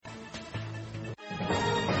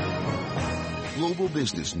Global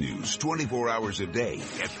business news 24 hours a day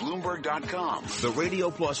at Bloomberg.com, the Radio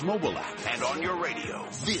Plus mobile app, and on your radio.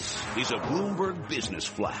 This is a Bloomberg Business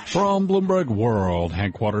Flash. From Bloomberg World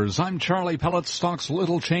Headquarters, I'm Charlie Pellet. Stocks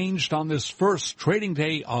little changed on this first trading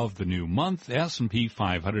day of the new month. S&P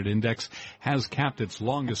 500 index has capped its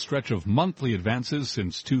longest stretch of monthly advances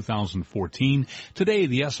since 2014. Today,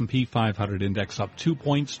 the S&P 500 index up 2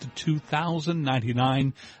 points to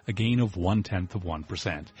 2,099, a gain of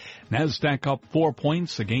 0.1%. NASDAQ up 4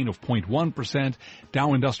 points, a gain of 0.1%.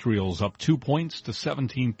 Dow Industrials up 2 points to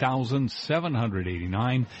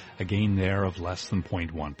 17,789, a gain there of less than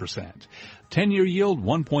 0.1%. 10-year yield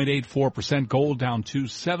 1.84%. Gold down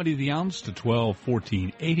 $2.70 the ounce to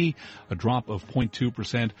 $12.1480, a drop of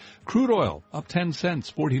 0.2%. Crude oil up 10 cents,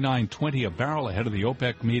 49.20 a barrel ahead of the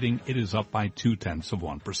OPEC meeting. It is up by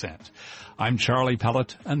 0.2%. I'm Charlie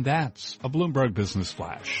Pellet, and that's a Bloomberg Business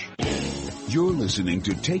Flash. You're listening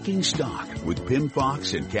to Taking Stock with Pimm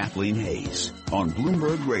Fox and Kathleen Hayes on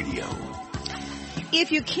Bloomberg Radio.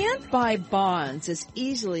 If you can't buy bonds as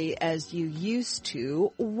easily as you used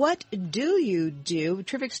to, what do you do?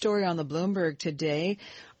 Terrific story on the Bloomberg today,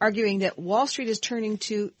 arguing that Wall Street is turning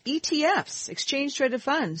to ETFs, exchange-traded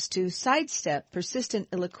funds, to sidestep persistent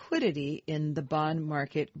illiquidity in the bond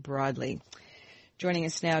market broadly. Joining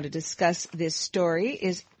us now to discuss this story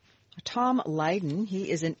is Tom Lydon. He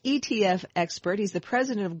is an ETF expert. He's the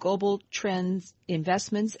president of Global Trends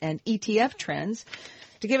Investments and ETF Trends,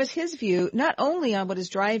 to give us his view not only on what is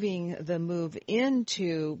driving the move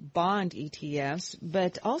into bond ETFs,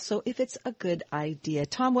 but also if it's a good idea.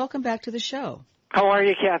 Tom, welcome back to the show. How are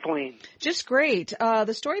you, Kathleen? Just great.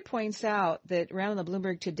 The story points out that around the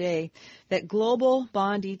Bloomberg today that global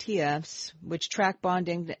bond ETFs, which track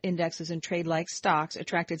bond indexes and trade like stocks,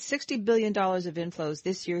 attracted $60 billion of inflows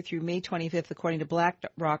this year through May 25th, according to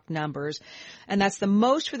BlackRock numbers. And that's the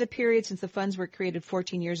most for the period since the funds were created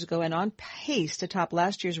 14 years ago, and on pace to top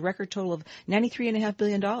last year's record total of $93.5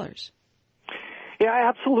 billion. Yeah,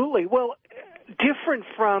 absolutely. Well, different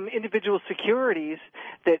from individual securities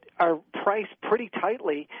that are priced pretty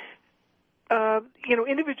tightly,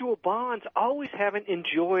 individual bonds always haven't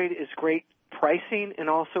enjoyed as great pricing and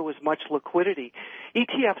also as much liquidity.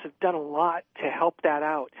 ETFs have done a lot to help that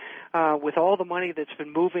out. With all the money that's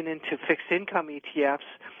been moving into fixed income ETFs,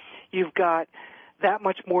 you've got that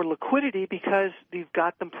much more liquidity because you've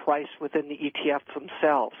got them priced within the ETFs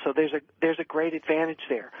themselves. So there's a great advantage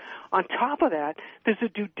there. On top of that, there's a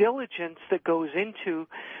due diligence that goes into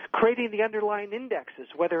creating the underlying indexes,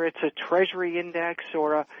 whether it's a treasury index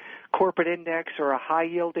or a corporate index or a high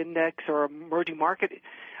yield index or a emerging market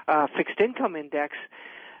fixed income index.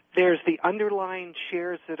 There's the underlying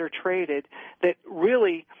shares that are traded that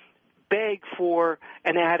really beg for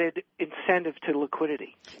an added incentive to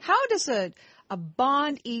liquidity. How does a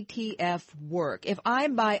bond ETF work? If I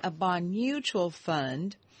buy a bond mutual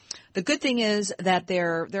fund, the good thing is that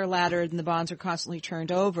they're laddered and the bonds are constantly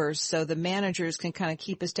turned over, so the managers can kind of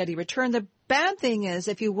keep a steady return. The bad thing is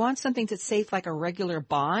if you want something that's safe like a regular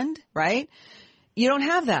bond, right, you don't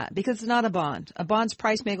have that because it's not a bond. A bond's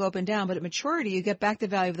price may go up and down, but at maturity you get back the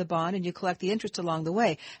value of the bond and you collect the interest along the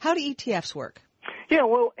way. How do ETFs work? Yeah,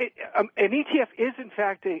 well, an ETF is, in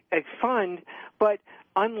fact, a fund, but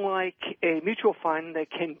unlike a mutual fund that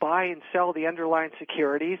can buy and sell the underlying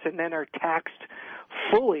securities and then are taxed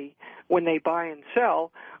fully when they buy and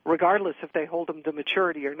sell, regardless if they hold them to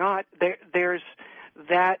maturity or not, there's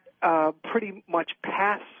that pretty much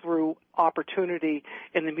pass-through opportunity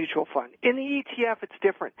in the mutual fund. In the ETF, it's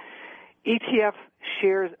different. ETF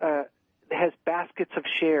shares has baskets of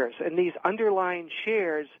shares, and these underlying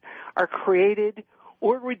shares are created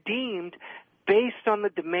or redeemed based on the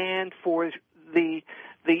demand for the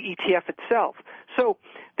ETF itself. So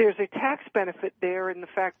there's a tax benefit there in the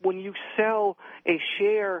fact when you sell a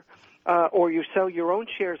share or you sell your own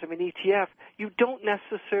shares of an ETF, you don't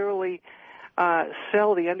necessarily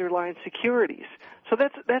sell the underlying securities. So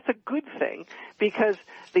that's a good thing because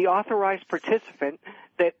the authorized participant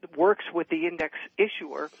that works with the index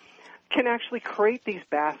issuer can actually create these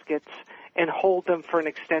baskets and hold them for an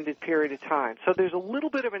extended period of time. So there's a little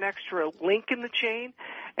bit of an extra link in the chain,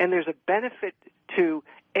 and there's a benefit to,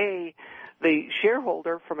 the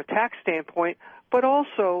shareholder from a tax standpoint, but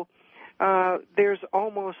also there's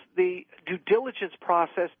almost the due diligence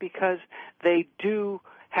process because they do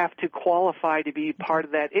have to qualify to be part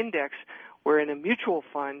of that index, where in a mutual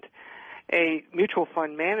fund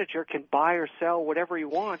manager can buy or sell whatever he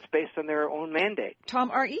wants based on their own mandate. Tom,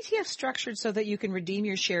 are ETFs structured so that you can redeem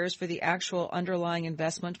your shares for the actual underlying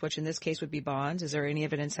investment, which in this case would be bonds? Is there any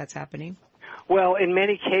evidence that's happening? Well, in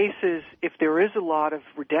many cases, if there is a lot of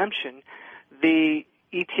redemption, the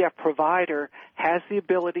ETF provider has the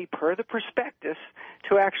ability, per the prospectus,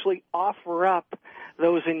 to actually offer up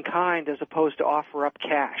those in kind as opposed to offer up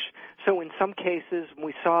cash. So in some cases, when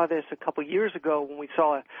we saw this a couple years ago, when we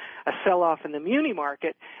saw a sell-off in the muni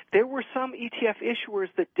market, there were some ETF issuers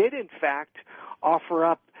that did, in fact, offer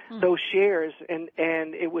up those shares, and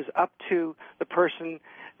it was up to the person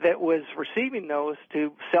that was receiving those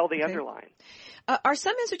to sell the underlying. Are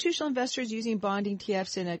some institutional investors using bond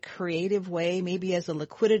ETFs in a creative way, maybe as a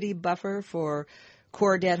liquidity buffer for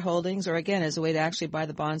core debt holdings, or again, as a way to actually buy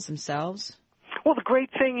the bonds themselves? Well, the great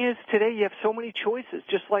thing is today you have so many choices,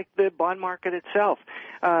 just like the bond market itself.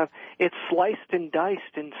 It's sliced and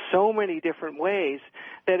diced in so many different ways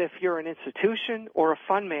that if you're an institution or a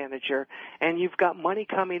fund manager and you've got money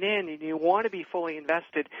coming in and you want to be fully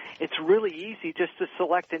invested, it's really easy just to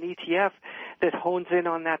select an ETF that hones in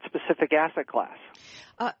on that specific asset class.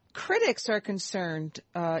 Critics are concerned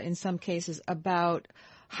in some cases about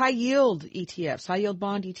high-yield ETFs, high-yield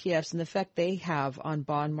bond ETFs, and the effect they have on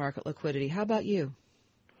bond market liquidity. How about you?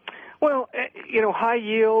 Well, high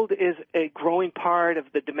yield is a growing part of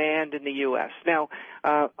the demand in the U.S. Now,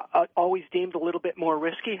 always deemed a little bit more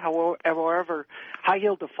risky. However, high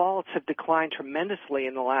yield defaults have declined tremendously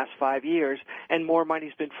in the last 5 years, and more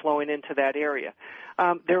money's been flowing into that area.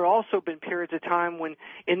 There have also been periods of time when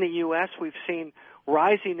in the U.S. we've seen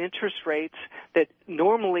rising interest rates that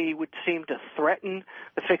normally would seem to threaten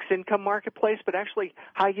the fixed income marketplace, but actually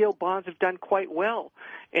high-yield bonds have done quite well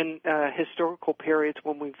in historical periods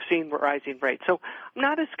when we've seen rising rates. So I'm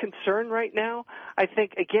not as concerned right now. I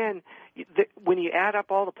think, again, when you add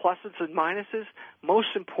up all the pluses and minuses, most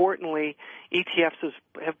importantly, ETFs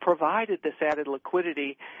have provided this added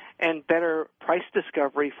liquidity and better price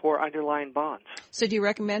discovery for underlying bonds. So do you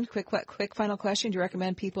recommend, quick final question, do you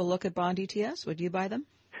recommend people look at bond ETFs? Would you buy them?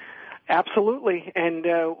 Absolutely, and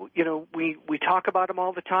we talk about them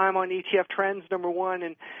all the time on ETF Trends, number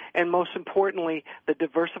one, and most importantly, the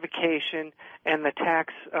diversification and the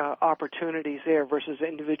tax opportunities there versus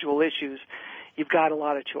individual issues. You've got a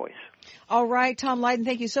lot of choice. All right, Tom Lydon,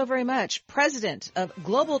 thank you so very much. President of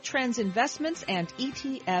Global Trends Investments and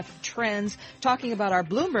ETF Trends, talking about our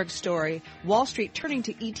Bloomberg story, Wall Street turning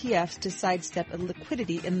to ETFs to sidestep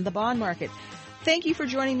liquidity in the bond market. Thank you for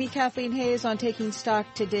joining me, Kathleen Hayes, on Taking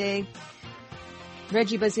Stock today.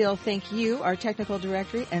 Reggie Bazile, thank you, our technical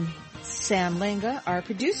director, and Sam Lenga, our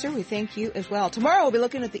producer. We thank you as well. Tomorrow we'll be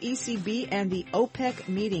looking at the ECB and the OPEC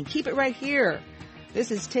meeting. Keep it right here. This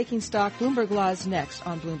is Taking Stock. Bloomberg Law is next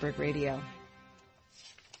on Bloomberg Radio.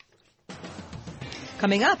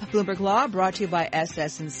 Coming up, Bloomberg Law brought to you by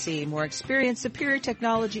SS&C. More experience, superior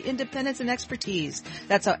technology, independence, and expertise.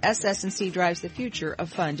 That's how SS&C drives the future of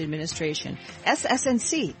fund administration.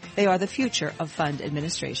 SS&C, they are the future of fund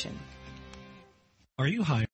administration. Are you hiring?